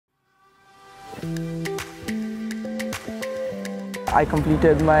I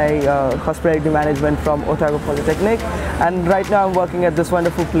completed my hospitality management from Otago Polytechnic, and right now I'm working at this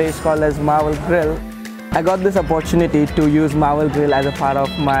wonderful place called as Marvel Grill. I got this opportunity to use Marvel Grill as a part of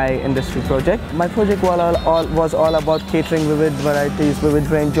my industry project. My project was all about catering vivid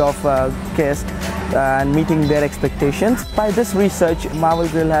range of guests and meeting their expectations. By this research, Marvel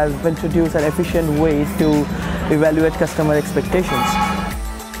Grill has introduced an efficient way to evaluate customer expectations.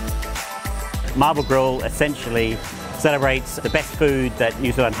 Marvel Grill essentially celebrates the best food that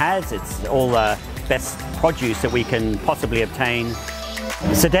New Zealand has. It's all the best produce that we can possibly obtain.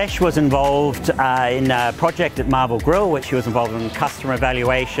 Siddhesh was involved in a project at Marvel Grill, which he was involved in customer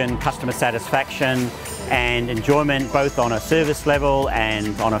evaluation, customer satisfaction and enjoyment, both on a service level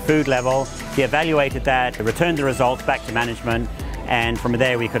and on a food level. He evaluated that, returned the results back to management, and from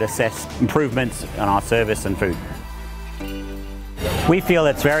there we could assess improvements on our service and food. We feel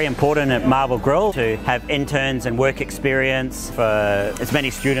it's very important at Marvel Grill to have interns and work experience for as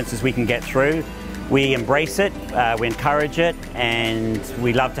many students as we can get through. We embrace it, we encourage it, and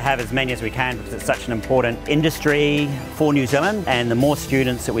we love to have as many as we can because it's such an important industry for New Zealand, and the more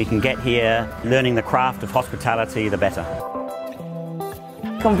students that we can get here learning the craft of hospitality, the better.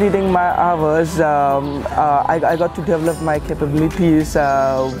 Completing my hours, I got to develop my capabilities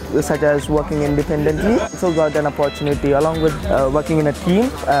such as working independently. Also got an opportunity along with working in a team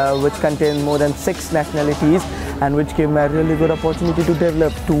which contained more than 6 nationalities, and which gave me a really good opportunity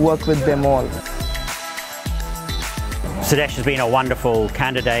to work with them all. Siddhesh has been a wonderful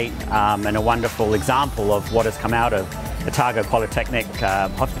candidate and a wonderful example of what has come out of Otago Polytechnic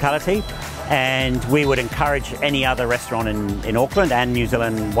hospitality, and we would encourage any other restaurant in Auckland and New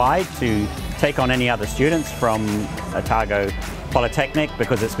Zealand wide to take on any other students from Otago Polytechnic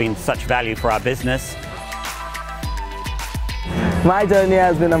because it's been such value for our business. My journey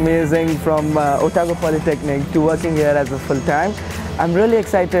has been amazing, from Otago Polytechnic to working here as a full-time. I'm really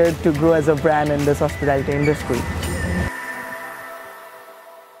excited to grow as a brand in this hospitality industry.